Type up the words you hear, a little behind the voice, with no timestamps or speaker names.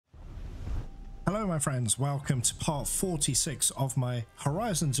Hello my friends, welcome to part 46 of my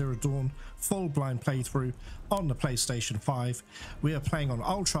Horizon Zero Dawn full blind playthrough on the PlayStation 5. We are playing on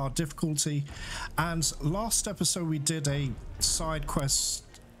ultra hard difficulty, and last episode we did a side quest.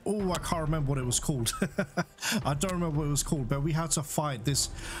 Oh, I can't remember what it was called. I don't remember what it was called, but we had to fight this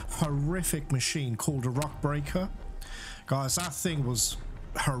horrific machine called a rock breaker. Guys, that thing was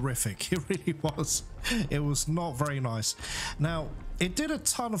horrific. It really was. It was not very nice. Now, it did a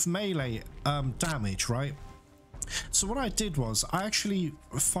ton of melee damage, right? So what I did was I actually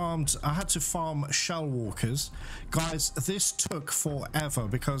I had to farm shell walkers. Guys, this took forever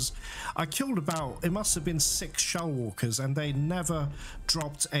because I killed about, it must have been 6 shell walkers, and they never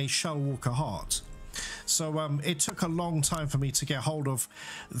dropped a shell walker heart. So it took a long time for me to get hold of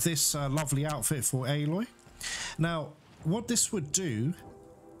this lovely outfit for Aloy. Now, what this would do,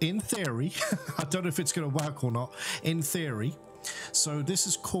 in theory, I don't know if it's going to work or not, in theory. So this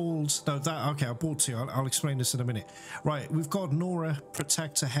is called, no, that, okay, I bought to you, I'll explain this in a minute. Right, we've got Nora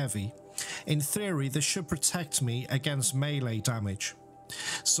Protector Heavy. In theory, this should protect me against melee damage.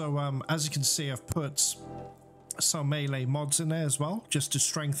 So as you can see, I've put some melee mods in there as well, just to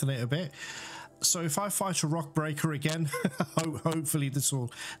strengthen it a bit. So if I fight a rock breaker again, hopefully this will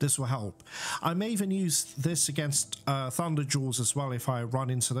help. I may even use this against Thunderjaws as well if I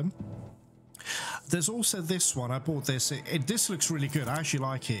run into them. There's also this one. I bought this. This looks really good. I actually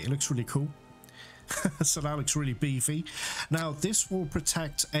like it. It looks really cool. So that looks really beefy. Now this will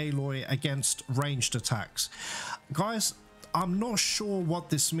protect Aloy against ranged attacks. Guys, I'm not sure what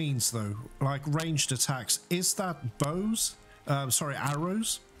this means though. Like ranged attacks. Is that bows? Sorry,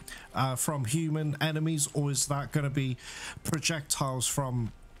 arrows? From human enemies, or is that going to be projectiles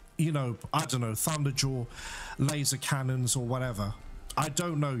from, you know, I don't know, Thunderjaw, laser cannons or whatever? I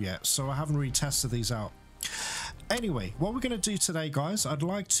don't know yet, so I haven't really tested these out. Anyway, what we're going to do today, guys, I'd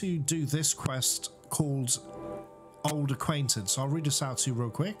like to do this quest called Old Acquaintance. I'll read this out to you real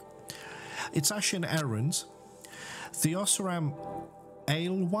quick. It's actually an errand. The Osram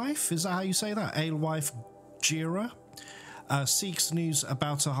Alewife, is that how you say that? Alewife Gera seeks news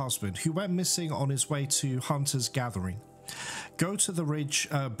about her husband, who went missing on his way to Hunter's Gathering. Go to the bridge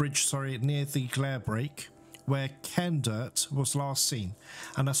near the Glare Break, where Kendart was last seen,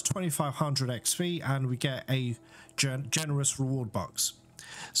 and that's 2500 XP, and we get a generous reward box.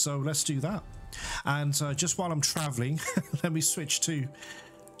 So let's do that. And just while I'm traveling, let me switch to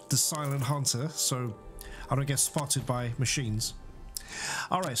the Silent Hunter so I don't get spotted by machines.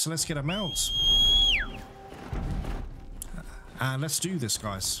 Alright, so let's get a mount. And let's do this,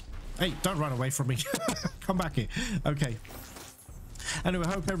 guys. Hey, don't run away from me. Come back here. Okay. Anyway,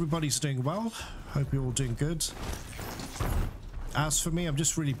 I hope everybody's doing well. Hope you're all doing good. As for me, I'm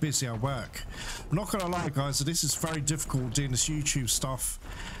just really busy at work. I'm not gonna lie, guys, this is very difficult doing this YouTube stuff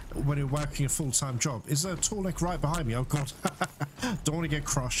when you're working a full-time job. Is there a Tallneck right behind me? Oh god. Don't want to get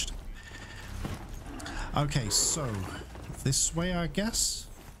crushed. Okay, so this way, I guess.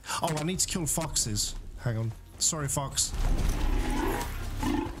 Oh, I need to kill foxes. Hang on. Sorry, fox.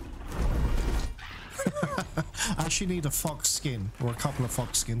 I actually need a fox skin, or a couple of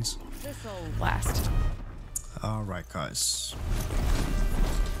fox skins. This'll last. Alright, guys.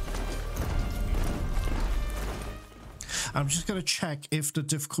 I'm just going to check if the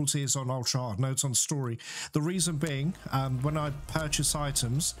difficulty is on ultra hard. No, it's on story. The reason being, when I purchase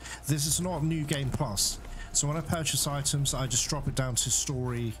items, this is not New Game Plus. So when I purchase items, I just drop it down to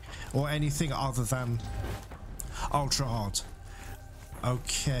story or anything other than ultra hard.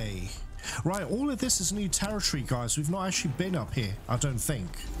 Okay. Right, all of this is new territory, guys. We've not actually been up here, I don't think.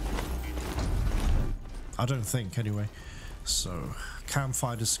 Anyway. So,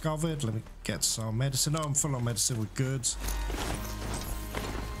 campfire discovered. Let me get some medicine. No, I'm full on medicine. We're good.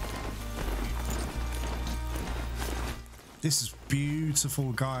 This is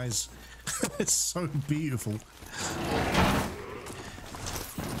beautiful, guys. It's so beautiful.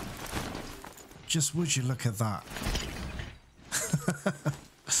 Just would you look at that?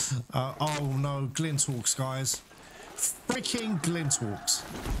 Oh no, Glinthawks, guys. Freaking Glinthawks.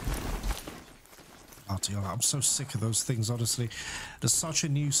 Oh dear, I'm so sick of those things, honestly. They're such a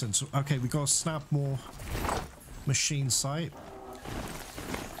nuisance. Okay, we gotta snap more machine sight.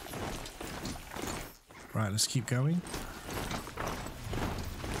 Right, let's keep going.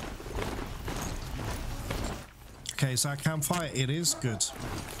 Okay, is that campfire? It is. Good.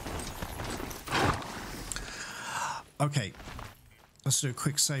 Okay. Let's do a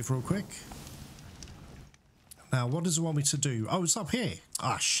quick save real quick. Now, what does it want me to do? Oh, it's up here.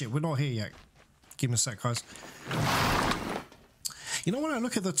 Ah, shit, we're not here yet. Give me a sec, guys. You know, when I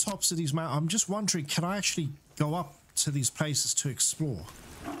look at the tops of these mountains, I'm just wondering, can I actually go up to these places to explore?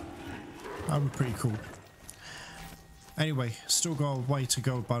 That would be pretty cool. Anyway, still got a way to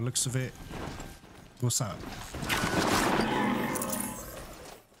go by the looks of it. What's that?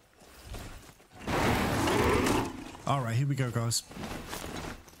 Alright, here we go, guys.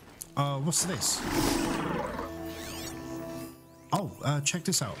 What's this? Oh, check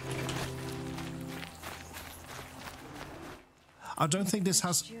this out. I don't think this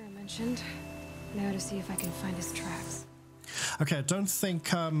has... Gera mentioned. Now to see if I can find his tracks. Okay, I don't think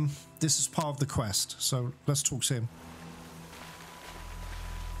this is part of the quest, so let's talk to him.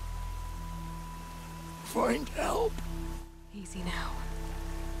 Find help. Easy now.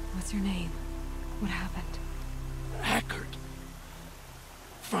 What's your name? What happened? Hakurt.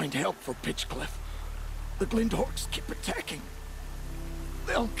 Find help for Pitchcliff. The Glindorks keep attacking.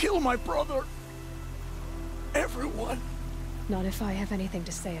 They'll kill my brother. Everyone. Not if I have anything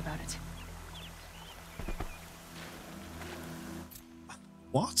to say about it.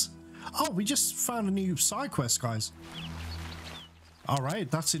 What? Oh, we just found a new side quest, guys. Alright,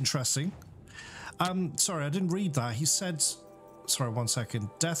 that's interesting. Sorry, I didn't read that. He said... Sorry, 1 second.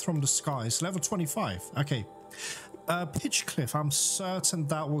 Death from the Skies, level 25. Okay. Pitchcliff, I'm certain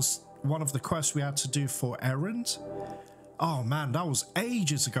that was one of the quests we had to do for Errand. Oh man, that was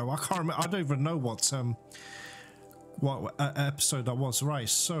ages ago. I can't remember. I don't even know what episode that was. Right,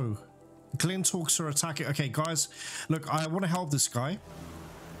 so Glindorks are attacking. Okay, guys, look, I want to help this guy.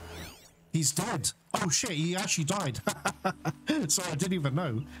 He's dead. Oh shit, he actually died. Sorry, I didn't even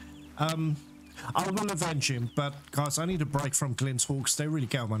know. I will avenge him, but guys, I need a break from Glindorks. They really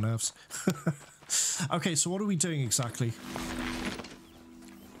get on my nerves. Okay, so what are we doing exactly?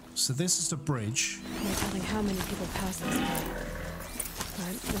 So this is the bridge. No telling how many people pass this way.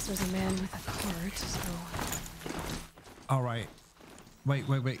 But this was a man with a cart, so... Alright. Wait.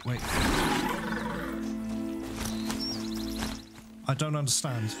 I don't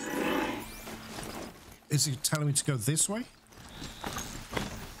understand. Is he telling me to go this way?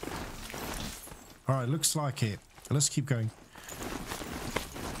 Alright, looks like it. Let's keep going.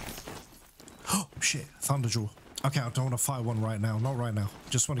 Oh, shit. Thunderjaw. Okay, I don't want to fight one right now. Not right now.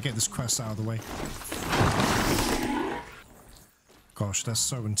 Just want to get this quest out of the way. Gosh, that's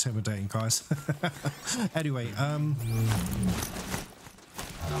so intimidating, guys. Anyway,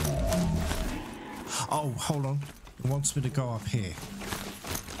 oh, hold on. It wants me to go up here.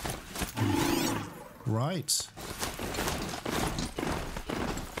 Right.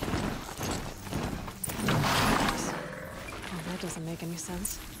 Oh, that doesn't make any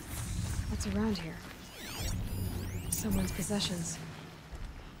sense. What's around here? Someone's possessions.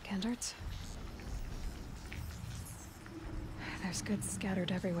 Kendart's? There's goods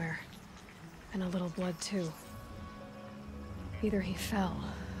scattered everywhere. And a little blood, too. Either he fell,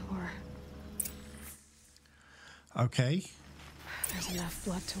 or... Okay. There's enough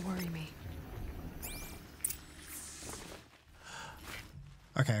blood to worry me.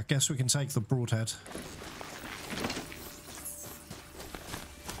 Okay, I guess we can take the broadhead.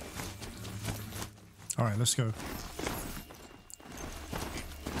 Alright, let's go.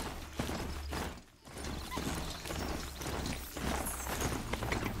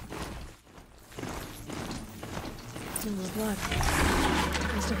 No more blood.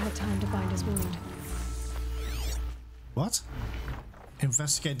 Must have had time to bind his wound. What?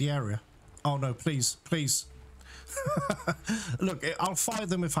 Investigate the area. Oh no, please, please. Look, I'll fight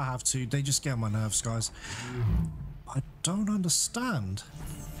them if I have to. They just get on my nerves, guys. I don't understand.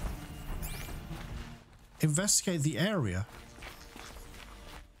 Investigate the area.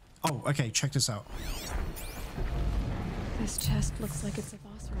 Oh, okay, check this out. This chest looks like it's a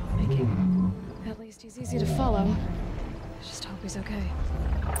boss around making. At least he's easy to follow. Just hope he's okay.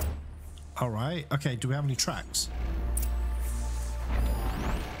 Alright, okay, do we have any tracks?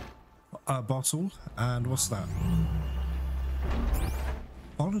 A bottle, and what's that?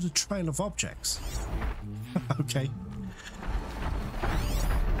 Follow the trail of objects. Okay.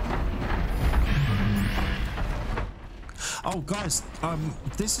 Oh, guys,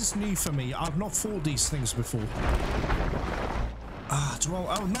 this is new for me. I've not fought these things before. Oh,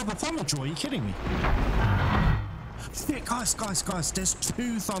 another Thunderjaw, are you kidding me? Shit, guys, there's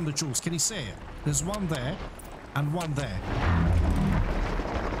two Thunderjaws. Can you see it? There's one there, and one there.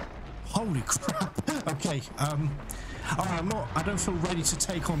 Holy crap. Okay, I don't feel ready to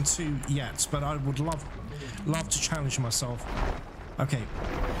take on two yet, but I would love to challenge myself. Okay.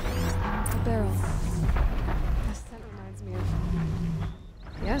 A barrel. This scent reminds me of...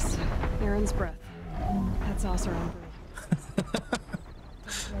 Yes, Errand's breath. That's also on brew.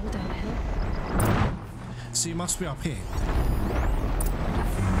 Roll downhill. So you must be up here.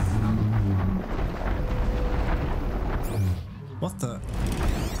 What the...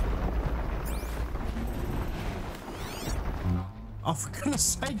 Oh, for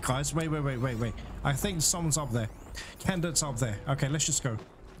goodness sake, guys. Wait. I think someone's up there. Kendart's up there. Okay, let's just go.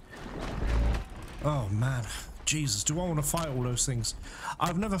 Oh, man. Jesus, do I want to fight all those things?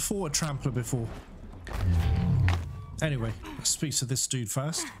 I've never fought a Trampler before. Anyway, let's speak to this dude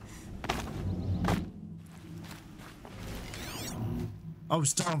first. I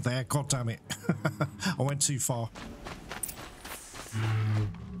was down there. God damn it. I went too far.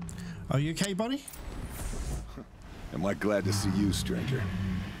 Are you okay, buddy? Am I glad to see you, stranger?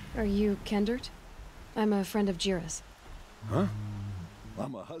 Are you Kendart? I'm a friend of Gera's. Huh?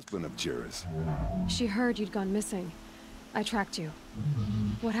 I'm a husband of Gera's. She heard you'd gone missing. I tracked you.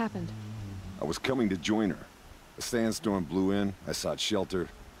 What happened? I was coming to join her. A sandstorm blew in, I sought shelter.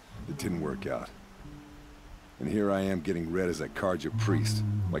 It didn't work out. And here I am getting read as a Karja priest,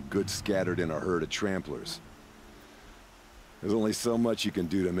 my goods scattered in a herd of Tramplers. There's only so much you can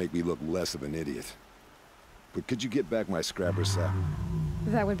do to make me look less of an idiot. But could you get back my scrapper sack?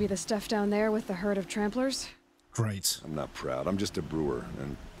 That would be the stuff down there with the herd of Tramplers? Great. I'm not proud, I'm just a brewer,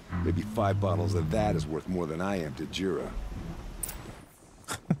 and maybe 5 bottles of that is worth more than I am to Gera.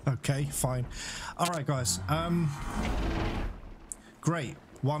 Okay, fine. Alright, guys. Great.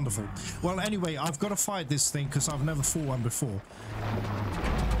 Wonderful. Well, anyway, I've got to fight this thing because I've never fought one before.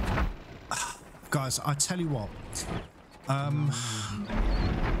 Guys, I tell you what.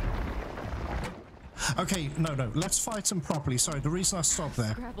 Okay, no, let's fight him properly. Sorry, the reason I stopped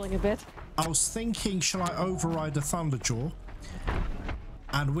there. Scrabbling a bit. I was thinking, shall I override the Thunderjaw?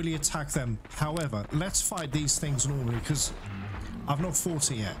 And will he attack them? However, let's fight these things normally because I've not fought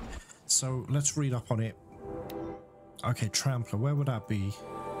it yet. So let's read up on it. Okay, Trampler, where would that be?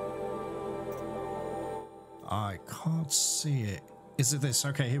 I can't see it. Is it this?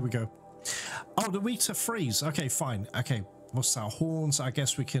 Okay, here we go. Oh, the weak to freeze. Okay, fine. Okay, what's that? Horns. I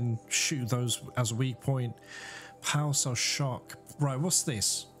guess we can shoot those as a weak point. Power cell shock. Right, what's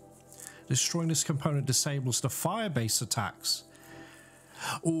this? Destroying this component disables the fire-based attacks.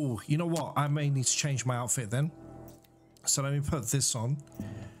 Oh, you know what? I may need to change my outfit then. So let me put this on.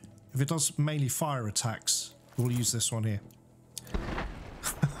 If it does mainly fire attacks, we'll use this one here.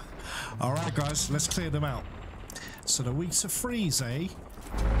 Alright guys, let's clear them out. So the weak to freeze, eh?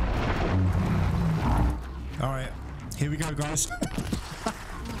 Alright, here we go guys.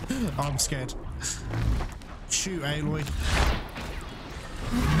 I'm scared. Shoot, Aloy.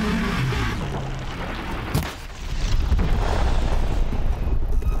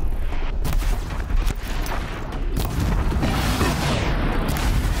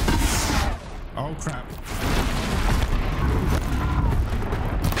 Oh crap.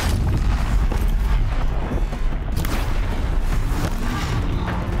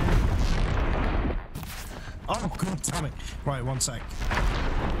 Oh god damn it. Right, one sec.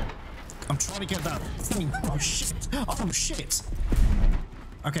 I'm trying to get that thing. Oh shit. Oh shit.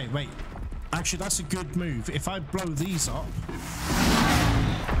 Okay, wait. Actually, that's a good move. If I blow these up.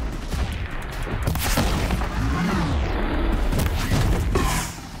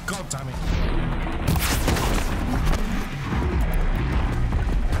 God damn it.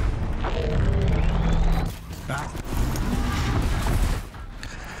 Ah.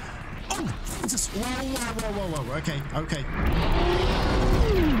 Oh, Jesus. Whoa. Okay.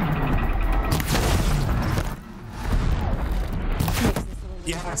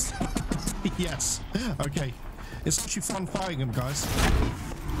 Yes. Yes. Okay. It's actually fun fighting him, guys.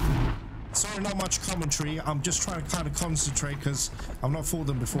 Sorry, not much commentary. I'm just trying to kind of concentrate because I've not fought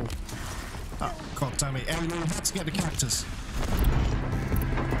them before. Oh, god damn it. Aloy, you had to get the cactus.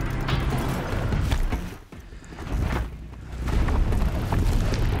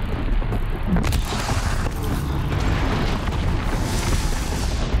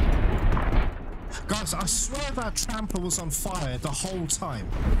 Guys, I swear that Trampler was on fire the whole time.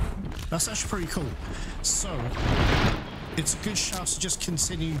 That's actually pretty cool. So, it's a good shout to just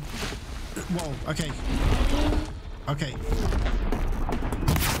continue. Whoa, okay. Okay.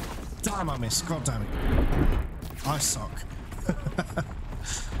 Damn, I missed. God damn it. I suck.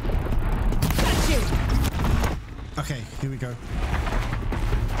 Okay, here we go.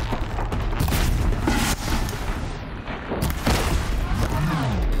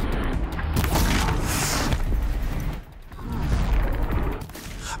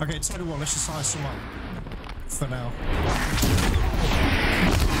 Okay, tell you what, let's just ice them up for now.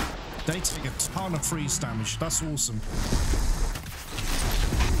 They take a ton of freeze damage. That's awesome.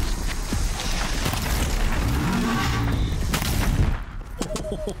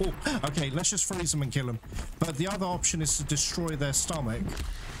 Okay, let's just freeze them and kill them. But the other option is to destroy their stomach.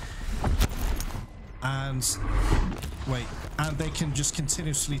 And wait, and they can just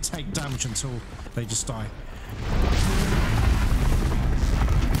continuously take damage until they just die.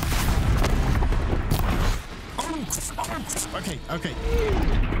 Okay, okay.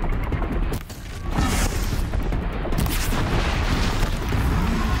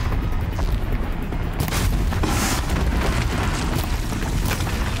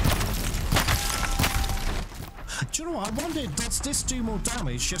 Do you know what? I wonder, does this do more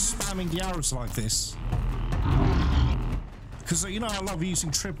damage just spamming the arrows like this? Because, you know, I love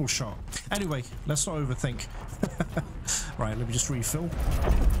using triple shot. Anyway, let's not overthink. Right, let me just refill.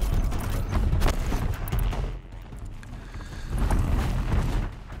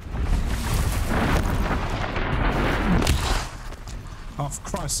 Oh, for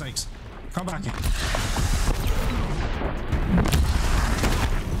Christ's sakes. Come back here.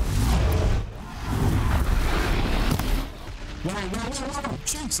 Whoa,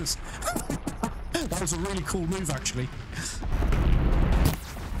 Jesus. That was a really cool move, actually.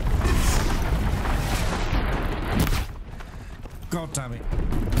 God damn it.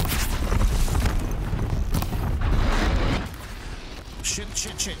 Shit.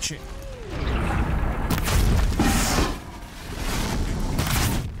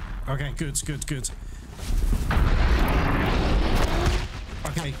 Okay, good.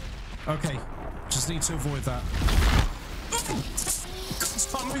 Okay. Just need to avoid that. God,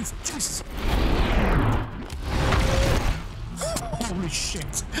 can't move. Jesus. Holy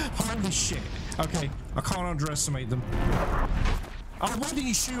shit. Okay, I can't underestimate them. Oh, why didn't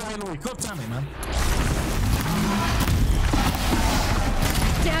you shoot Aloy? God damn it, man.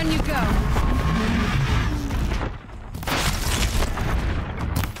 Down you go.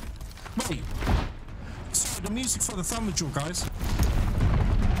 Wait. Sorry, the music for the Thunderjaw, guys.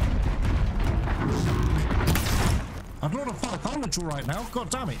 I don't want to fight Thunderjaw right now. God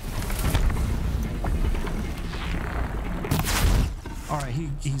damn it. Alright,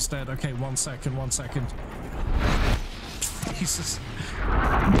 he's dead. Okay, one second. Jesus.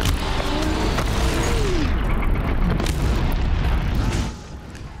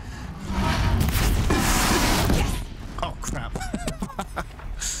 Oh, crap.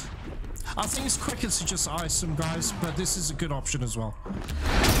 I think it's quicker to just ice some guys, but this is a good option as well.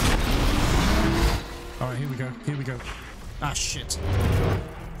 Alright, here we go. Ah, shit.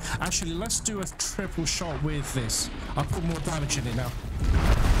 Actually, let's do a triple shot with this. I'll put more damage in it now.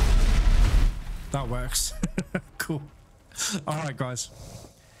 That works. Cool. Alright, guys.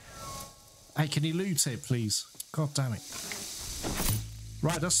 Hey, can you loot it, please? God damn it.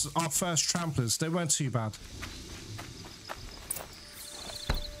 Right, that's our first Tramplers. They weren't too bad.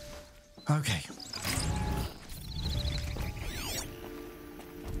 Okay.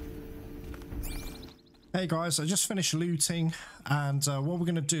 Hey guys, I just finished looting, and what we're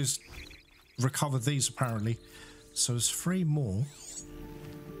going to do is recover these apparently. So there's 3 more.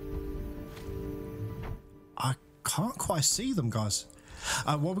 I can't quite see them, guys.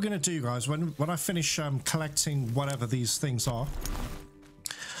 What we're going to do, guys, when I finish collecting whatever these things are,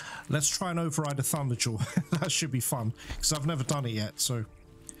 let's try and override a Thunderjaw. That should be fun, because I've never done it yet, so...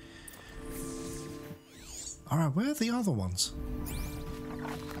 Alright, where are the other ones?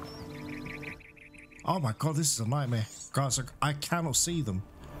 Oh my god, this is a nightmare. Guys, I cannot see them.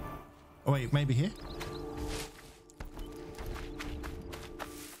 Oh wait, maybe here?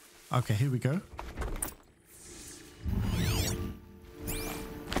 Okay, here we go.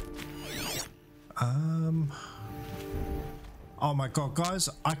 Oh my god, guys,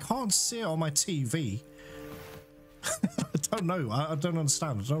 I can't see it on my TV. I don't know. I don't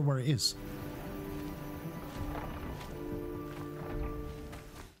understand. I don't know where it is.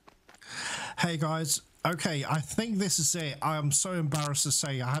 Hey guys, okay, I think this is it. I am so embarrassed to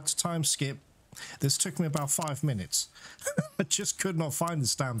say I had to time skip. This took me about 5 minutes. I just could not find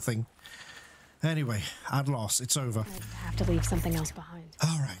this damn thing. Anyway, at last, it's over. I have to leave something else behind.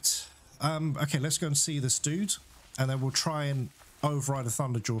 All right. Okay, let's go and see this dude, and then we'll try and override a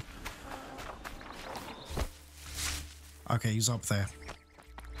Thunderjaw. Okay, he's up there.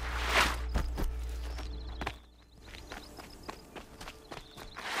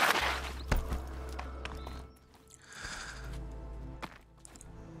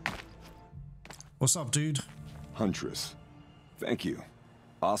 What's up, dude? Huntress. Thank you.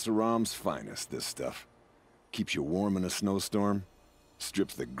 Oseram's finest, this stuff. Keeps you warm in a snowstorm,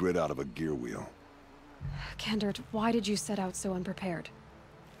 strips the grit out of a gear wheel. Kendart, why did you set out so unprepared?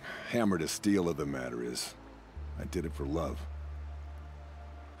 Hammer to steel of the matter is, I did it for love.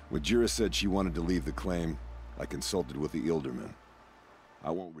 When Gera said she wanted to leave the claim, I consulted with the Ilderman. I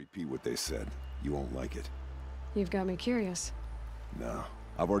won't repeat what they said. You won't like it. You've got me curious. No.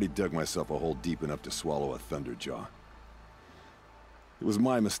 I've already dug myself a hole deep enough to swallow a Thunderjaw. It was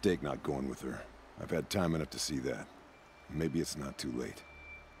my mistake not going with her. I've had time enough to see that. Maybe it's not too late.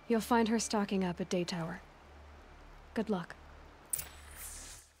 You'll find her stocking up at Day Tower. Good luck.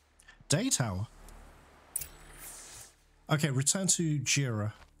 Day tower. Okay, return to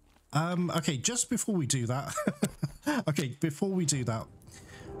Gera. Okay, just before we do that. Okay, before we do that.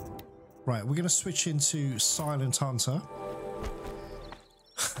 Right, we're going to switch into Silent Hunter.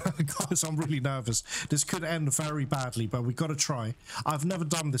 Guys, I'm really nervous. This could end very badly, but we got to try. I've never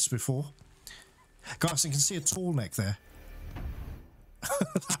done this before. Guys, you can see a tall neck there.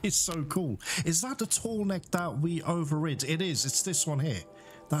 That is so cool. Is that the tall neck that we overrid? It is. It's this one here.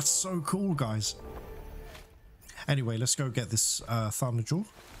 That's so cool, guys. Anyway, let's go get this Thunderjaw.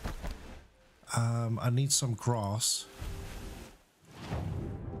 I need some grass.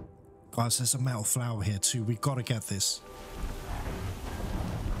 Guys, there's a metal flower here too. We got to get this.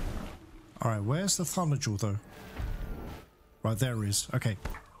 Alright, where's the Thunderjaw though? Right, there it is. Okay.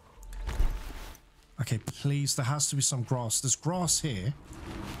 Okay, please, there has to be some grass. There's grass here.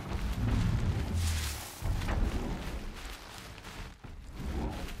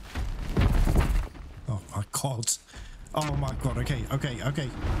 Oh my god. Oh my god, okay, okay, okay.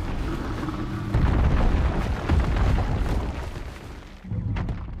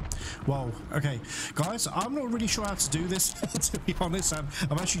 Whoa, okay. Guys, I'm not really sure how to do this, to be honest. I'm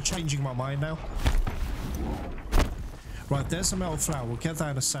actually changing my mind now. Right, there's a metal flower. We'll get that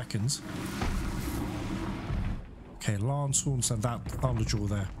in a second. Okay, lanthorns and that Thunderjaw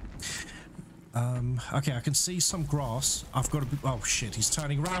there. Okay, I can see some grass. I've got to be... Oh, shit, he's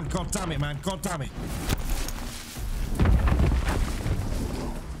turning around. God damn it, man. God damn it.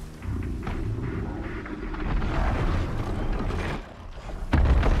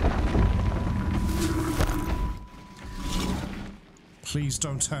 Please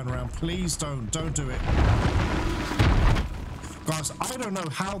don't turn around. Please don't. Don't do it. Guys, I don't know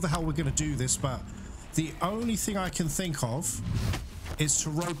how the hell we're going to do this, but the only thing I can think of is to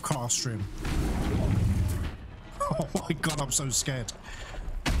rope cast him. Oh my god, I'm so scared.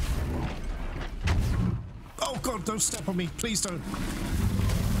 Oh god, don't step on me. Please don't.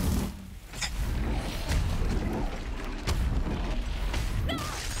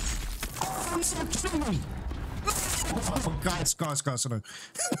 Oh, he's not killing me. Oh, guys, I know.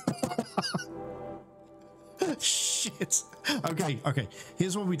 Shit. Okay, okay.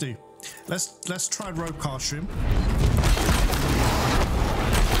 Here's what we do. Let's try and rope cast him.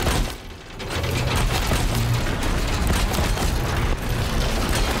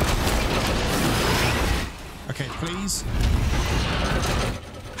 Okay, please.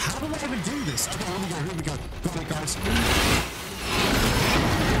 How do I even do this? Okay, here we go. Got it, guys.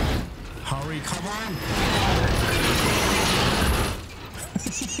 Hurry, come on.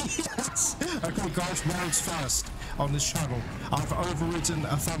 Yes. Okay, guys, world's first on this channel. I've overridden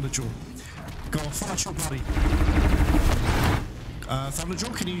a Thunderjaw. Go on, fight your buddy.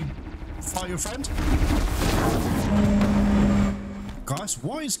 Thunderjaw, can you fight your friend? Guys,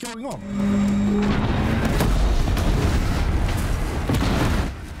 what is going on?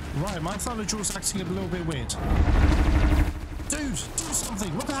 Right, my Thunderjaw's acting a little bit weird. Dude, do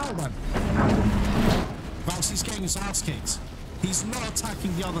something. What the hell, man? Guys, he's getting his ass kicked. He's not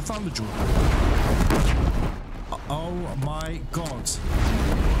attacking the other Thunderjaw. Oh my god.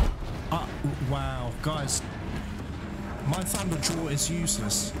 Wow, guys. My Thunderjaw is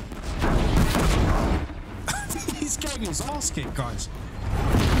useless. He's getting his ass kicked, guys.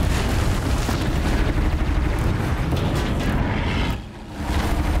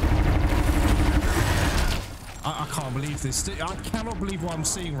 I can't believe this. I cannot believe what I'm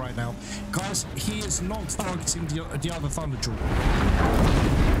seeing right now. Guys, he is not targeting the other Thunderjaw.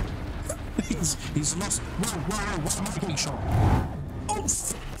 he's lost. Whoa, why am I getting shot? Oh,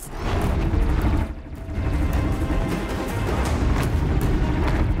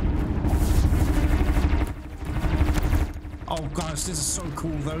 oh, guys, this is so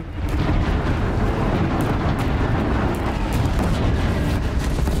cool, though.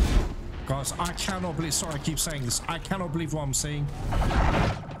 Guys, I cannot believe... Sorry, I keep saying this. I cannot believe what I'm seeing.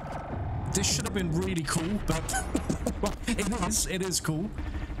 This should have been really cool, but... it is cool.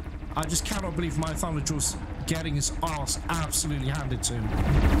 I just cannot believe my Thunderjaw's getting his ass absolutely handed to him.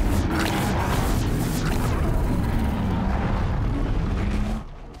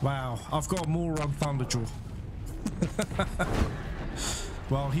 Wow, I've got more on Thunderjaw.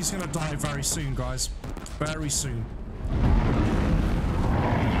 Well, he's gonna die very soon, guys. Very soon.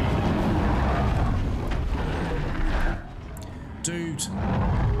 Dude,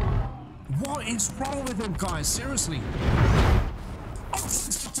 what is wrong with him, guys? Seriously. Oh,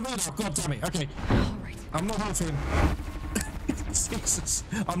 it's up to me now. God damn it. Okay. I'm not here for him. Jesus.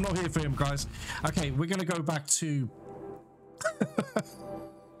 I'm not here for him, guys. Okay, we're going to go back to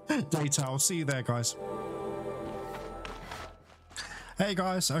data. I'll see you there, guys. Hey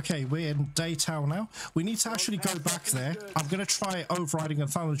guys, okay, we're in Daytown now. We need to actually go back there. I'm gonna try overriding a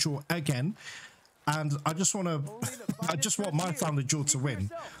Thunderjaw again, and I just want my Thunderjaw to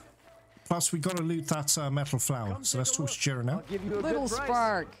win. Plus, we gotta loot that metal flower. So let's talk to Gera now. Little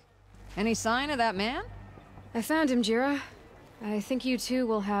Spark. Any sign of that man? I found him, Gera. I think you two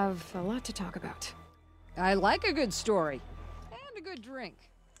will have a lot to talk about. I like a good story. And a good drink.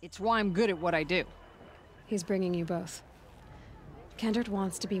 It's why I'm good at what I do. He's bringing you both. Kendart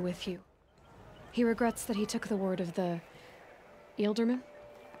wants to be with you. He regrets that he took the word of the Ealdorman.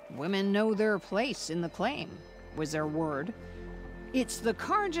 Women know their place in the claim, was their word. It's the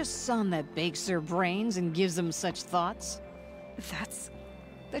Carja's son that bakes their brains and gives them such thoughts. That's...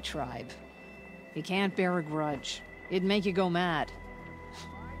 the tribe. You can't bear a grudge. It'd make you go mad.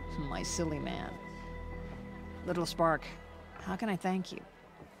 My silly man. Little Spark, how can I thank you?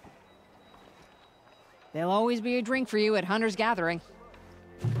 There'll always be a drink for you at Hunter's Gathering.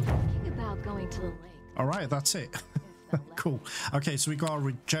 Thinking about going to the lake. All right, that's it. Cool. Okay, so we got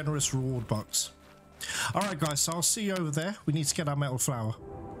our generous reward box. All right, guys, so I'll see you over there. We need to get our metal flower.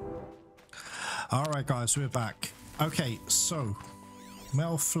 All right, guys, we're back. Okay, so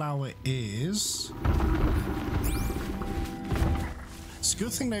metal flower is... it's a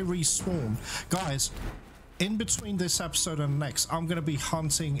good thing they respawn. Guys, in between this episode and the next, I'm going to be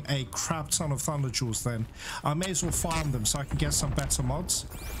hunting a crap ton of Thunderjaws then. I may as well farm them so I can get some better mods.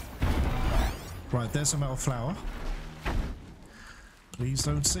 Right, there's a metal flower. Please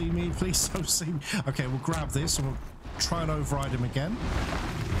don't see me. Please don't see me. Okay, we'll grab this and we'll try and override him again.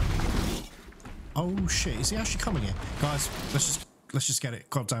 Oh shit, is he actually coming here? Guys, let's just get it.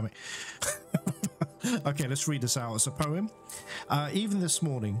 God damn it. Okay, let's read this out as a poem. Even this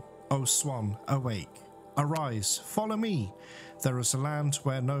morning, O swan, awake. Arise, follow me. There is a land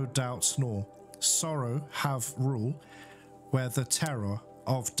where no doubts nor sorrow have rule, where the terror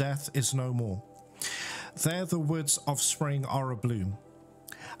of death is no more. There the woods of spring are abloom,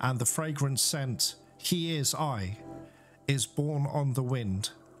 and the fragrant scent, he is I, is borne on the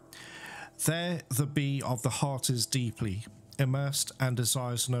wind. There the bee of the heart is deeply immersed and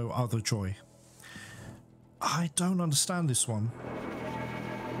desires no other joy. I don't understand this one.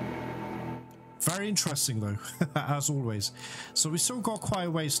 Very interesting though, as always. So we still got quite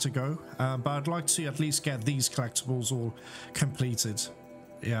a ways to go, but I'd like to at least get these collectibles all completed.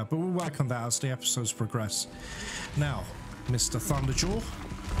 Yeah, but we'll work on that as the episodes progress. Now, Mr. Thunderjaw,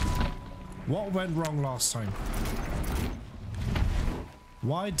 what went wrong last time?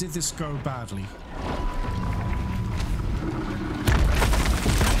 Why did this go badly?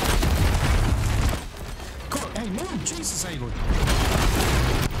 God, hey, no, Jesus, Aloy.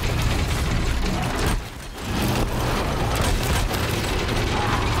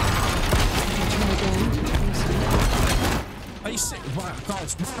 Are you sick? Wow,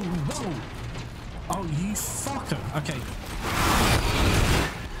 guys, whoa. Oh, you fucker. Okay.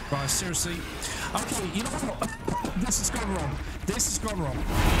 Right, seriously. Okay, you know what? This has gone wrong. This has gone wrong.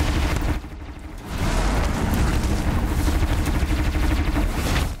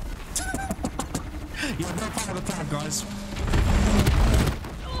 Yeah, no part of the plan, guys.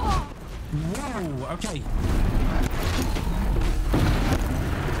 Whoa, okay.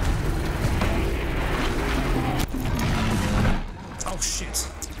 Oh shit.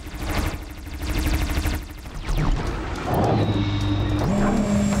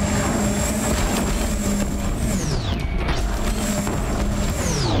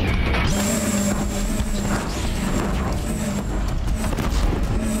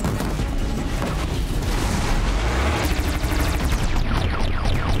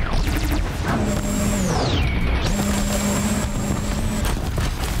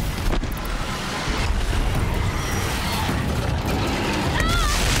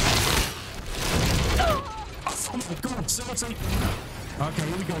 Okay,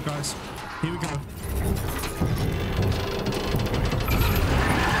 here we go, guys. Here we go.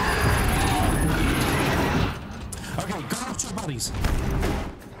 Okay, go after your buddies.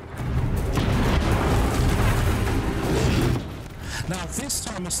 Now, this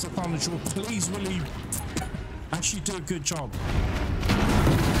time, Mr. Thunderjaw, please will you actually do a good job?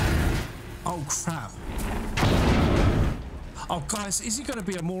 Oh, crap. Oh, guys, is he going to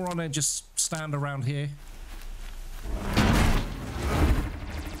be a moron and just stand around here?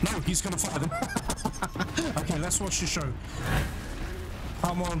 No, he's gonna fight them. Okay, let's watch the show.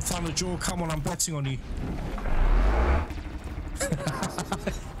 Come on, Thunderjaw, come on, I'm betting on you.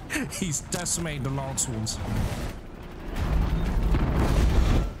 He's decimating the Landsworns.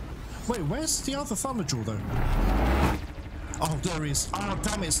 Wait, where's the other Thunderjaw though? Oh, there he is. Oh,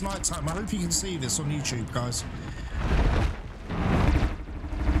 damn it, it's night time. I hope you can see this on YouTube, guys.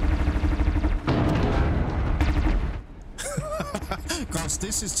 Guys,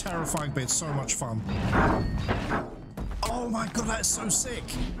 this is terrifying, but it's so much fun. Oh my god, that's so sick.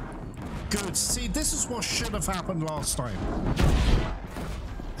 Good. See, this is what should have happened last time.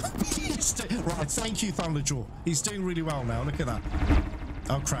 Right, thank you, Thunderjaw. He's doing really well now. Look at that.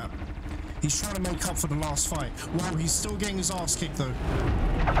 Oh, crap. He's trying to make up for the last fight. Wow, he's still getting his ass kicked, though.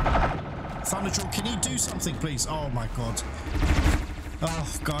 Thunderjaw, can you do something, please? Oh, my God.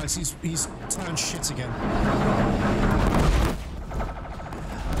 Oh, guys, he's turned shit again.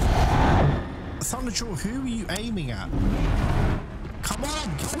 Thunderjaw, who are you aiming at? Come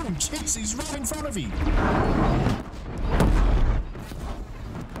on, jeez, he's right in front of you.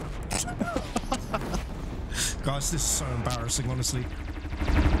 Guys, this is so embarrassing, honestly.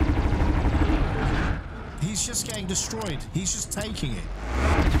 He's just getting destroyed. He's just taking it.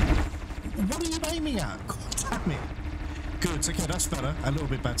 What are you aiming at? God damn it. Good, okay, that's better. A little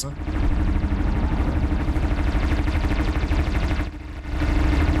bit better.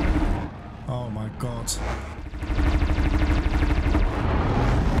 Oh my god.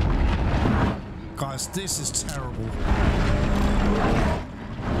 Guys, this is terrible.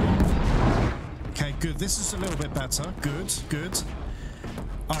 Okay, good. This is a little bit better. Good, good.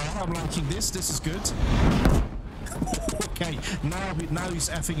 Alright, I'm liking this. This is good. Okay, now he's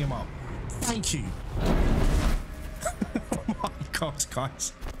effing him up. Thank you. Oh my god,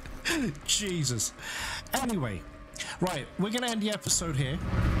 guys. Jesus. Anyway, right, we're gonna end the episode here.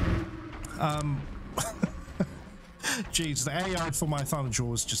 Jeez, the AI for my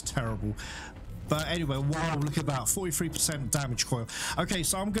Thunderjaw is just terrible. But anyway, wow, look at that, 43% damage coil. Okay,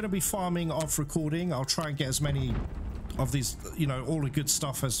 so I'm going to be farming off recording. I'll try and get as many of these, you know, all the good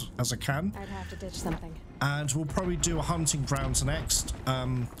stuff as I can. I'd have to ditch something. And we'll probably do a hunting grounds next,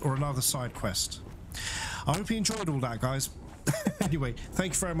 or another side quest. I hope you enjoyed all that, guys. Anyway,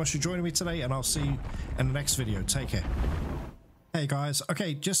 thank you very much for joining me today, and I'll see you in the next video. Take care. Hey guys,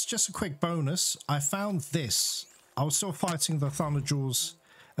 okay, just a quick bonus. I found this. I was still fighting the Thunderjaws,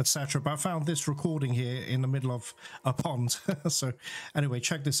 etc., but I found this recording here in the middle of a pond. So anyway,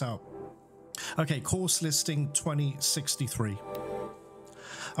 check this out. Okay, course listing 2063.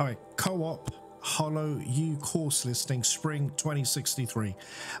 All right, co-op Hollow U course listing spring 2063.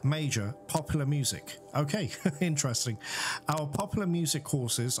 Major popular music. Okay, interesting. Our popular music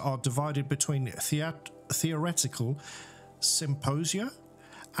courses are divided between theoretical symposia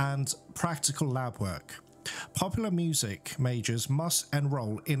and practical lab work. Popular music majors must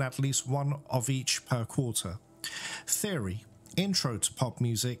enroll in at least one of each per quarter. Theory, Intro to Pop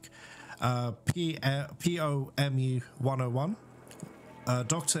Music, POMU 101,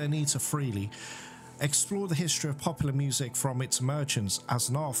 Dr. Anita Freely. Explore the history of popular music from its emergence as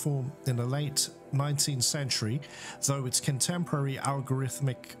an art form in the late 19th century, though its contemporary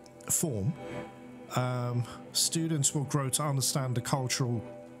algorithmic form. Students will grow to understand the cultural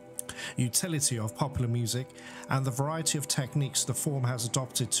utility of popular music and the variety of techniques the form has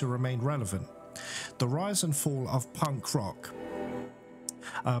adopted to remain relevant. The rise and fall of punk rock.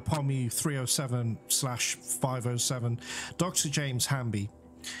 POMU 307/507, Dr. James Hamby.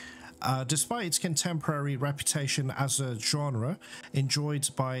 Despite its contemporary reputation as a genre enjoyed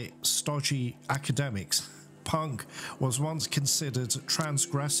by stodgy academics, punk was once considered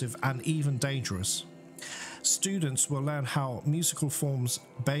transgressive and even dangerous. Students will learn how musical forms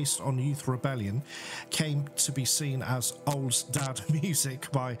based on youth rebellion came to be seen as old dad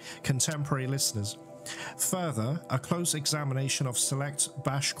music by contemporary listeners. Further, a close examination of select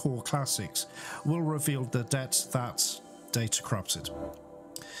bashcore classics will reveal the depths that data corrupted.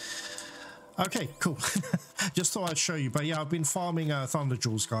 Okay, cool. Just thought I'd show you, but yeah, I've been farming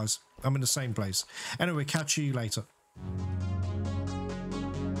Thunderjaws, guys. I'm in the same place. Anyway, catch you later.